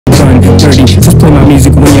dirty. Just play my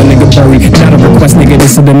music when your nigga buried. Not a request, nigga,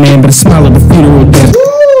 this is the man, but a smile at the funeral death.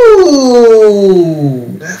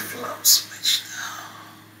 Ooh, that flow switched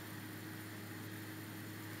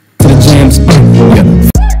To the jams, yeah.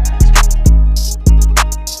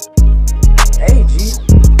 Hey G,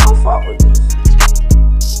 I'll fuck with this.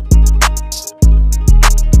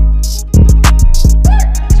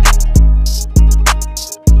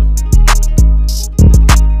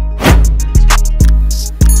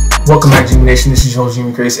 Welcome back, Gmb Nation. This is your host,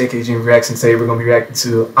 Gmb Reacts, aka Gmb Reacts, and today we're going to be reacting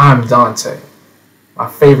to Imdontai, my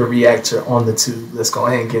favorite reactor on the tube. Let's go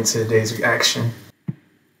ahead and get into today's reaction.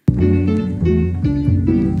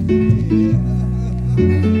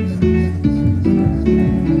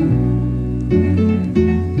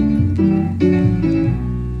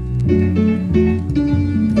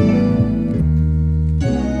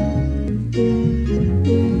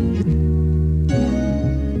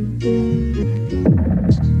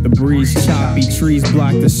 The breeze choppy, trees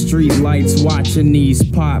block the street lights. Watching these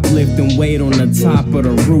pop, lifting weight on the top of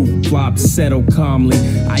the roof. Flop, settle calmly.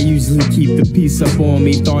 I usually keep the peace up on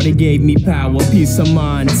me. Thought it gave me power, peace of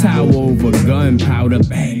mind. Tower over gunpowder,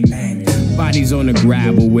 bang bang. Bodies on the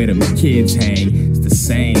gravel where them kids hang. It's the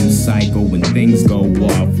same cycle when things go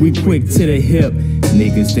off. We quick to the hip.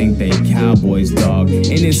 Niggas think they cowboys, dog, and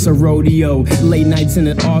it's a rodeo. Late nights in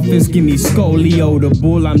the office give me scolio. The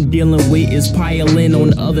bull I'm dealing with is piling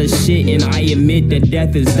on other shit, and I admit that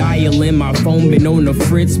death is dialing. My phone been on the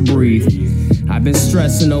fritz, breathe. I've been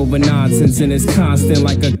stressing over nonsense, and it's constant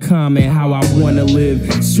like a comment. How I wanna live,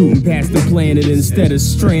 shooting past the planet instead of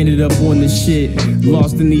stranded up on the shit.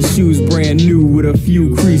 Lost in these shoes, brand new with a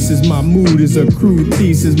few creases. My mood is a crude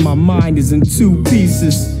thesis, my mind is in two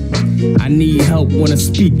pieces. I need help, wanna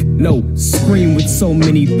speak, no, scream with so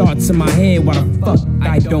many thoughts in my head. Why the fuck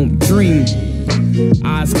I don't dream?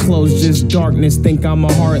 Eyes closed, just darkness, think I'm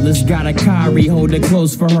a heartless. Got a Kyrie, hold it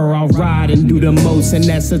close for her, I'll ride and do the most. And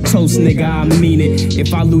that's a toast, nigga, I mean it.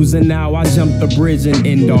 If I lose it now, I jump the bridge and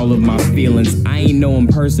end all of my feelings. I ain't know him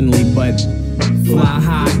personally, but fly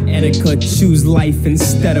high, etiquette, choose life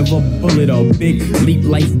instead of a bullet or big leap.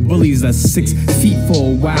 Life bullies are 6 feet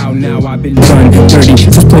for a while now. I've been done dirty.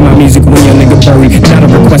 Just play my music when your nigga buried. Not a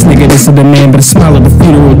request, nigga, this is the man, but a smile at the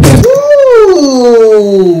funeral death.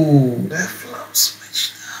 Ooh, that flow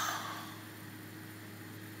switched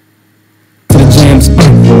To the jams,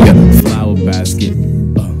 yeah. Flower basket,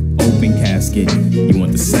 open casket. You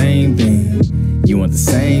want the same thing. You want the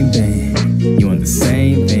same thing. You want the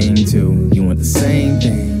same thing too. You want the same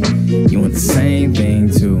thing. You want the same thing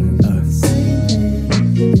too. You want the same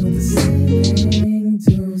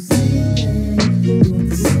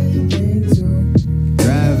thing too.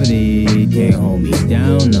 Gravity can't hold me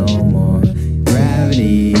down no more.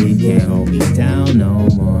 Gravity can't hold me down no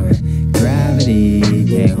more. Gravity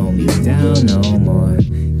can't hold me down no more.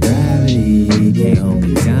 Gravity can't hold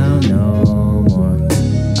me down no more.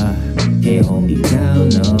 Can't hold me down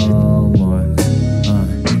no more.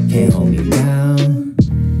 Can't hold me down.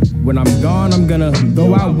 When I'm gone, I'm gonna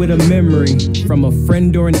go out with a memory from a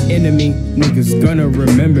friend or an enemy. Niggas gonna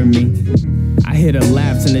remember me. I hear the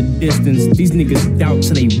laughs in the distance. These niggas doubt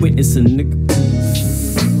till they witness a nigga.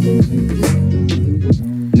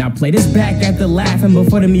 Now play this back after laughing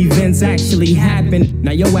before them events actually happened.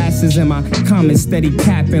 Now your ass is in my comments steady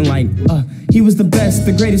capping like, he was the best,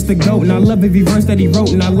 the greatest, the GOAT. And I love every verse that he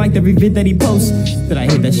wrote, and I liked every vid that he posts. Did I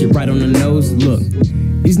hit that shit right on the nose? Look,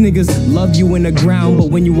 these niggas love you in the ground, but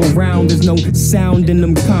when you around, there's no sound in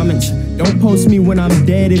them comments. Don't post me when I'm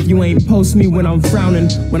dead if you ain't post me when I'm frowning.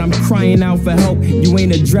 When I'm crying out for help, you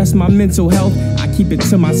ain't address my mental health. I keep it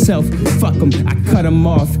to myself, fuck them, I cut them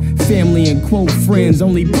off. Family and quote friends,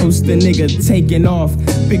 only post a nigga taking off.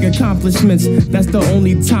 Big accomplishments, that's the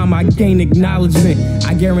only time I gain acknowledgement.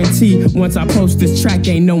 I guarantee once I post this track,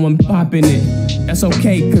 ain't no one popping it. That's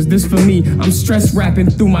okay, cause this for me, I'm stress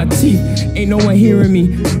rapping through my teeth. Ain't no one hearing me,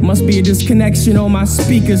 must be a disconnection on my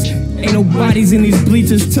speakers. Ain't no bodies in these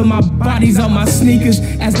bleachers till my body's on my sneakers.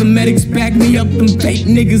 As the medics back me up, them fake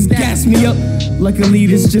niggas gas me up. Luckily,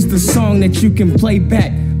 this just a song that you can play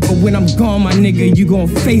back. But when I'm gone, my nigga, you gon'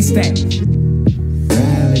 face that.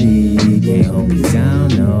 Gravity can't hold me down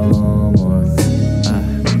no more.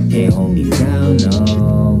 Can't hold me down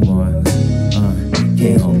no more.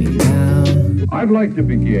 Can't hold me down. I'd like to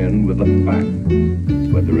begin with a fact.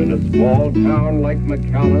 Whether in a small town like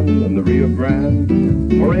McAllen and the Rio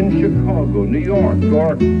Grande, or in Chicago, New York,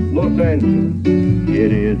 or Los Angeles,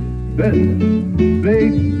 it is business,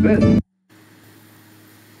 big business.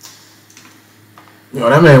 Yo,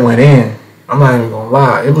 that man went in. I'm not even gonna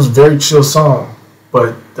lie. It was a very chill song,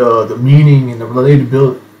 but the meaning and the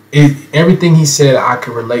everything he said I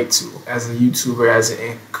could relate to as a YouTuber, as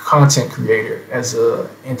a content creator, as a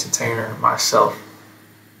entertainer myself.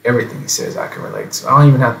 Everything he says I can relate to. I don't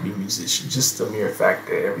even have to be a musician. Just the mere fact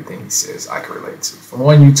that everything he says I can relate to. From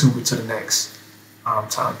one YouTuber to the next, I'm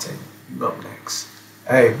Tonte. You up next?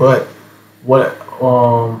 Hey, but what?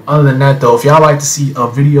 Other than that though, if y'all like to see a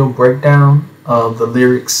video breakdown of the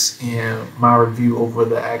lyrics and my review over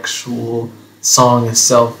the actual song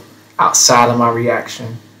itself outside of my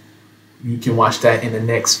reaction, you can watch that in the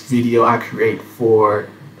next video I create for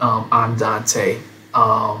Imdontai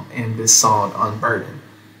and this song Unburden.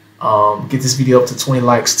 Get this video up to 20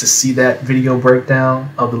 likes to see that video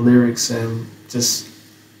breakdown of the lyrics and just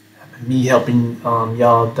me helping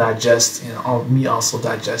y'all digest and me also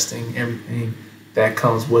digesting everything that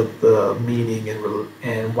comes with the meaning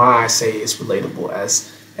and why I say it's relatable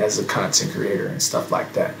as a content creator and stuff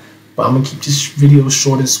like that. But I'm gonna keep this video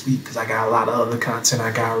short and sweet because I got a lot of other content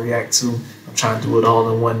I gotta react to. I'm trying to do it all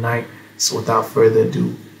in one night. So without further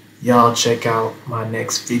ado, y'all check out my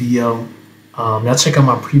next video. Y'all check out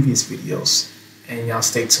my previous videos and y'all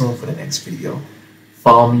stay tuned for the next video.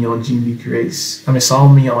 Follow me on Gmb Reacts. Follow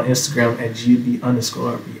me on Instagram at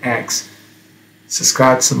Gmb_Reacts.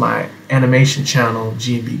 Subscribe to my animation channel,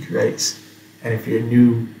 Gmb Reacts. And if you're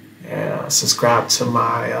new, subscribe to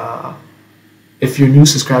my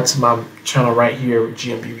subscribe to my channel right here,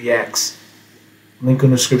 Gmb Reacts. Link in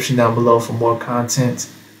the description down below for more content.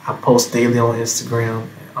 I post daily on Instagram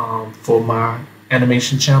for my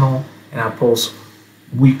animation channel, and I post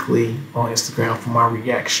weekly on Instagram for my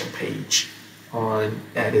reaction page.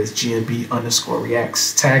 That is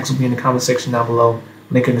Gmb_Reacts. Tags will be in the comment section down below.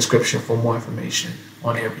 Link in the description for more information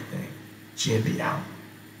on everything. Gmb out.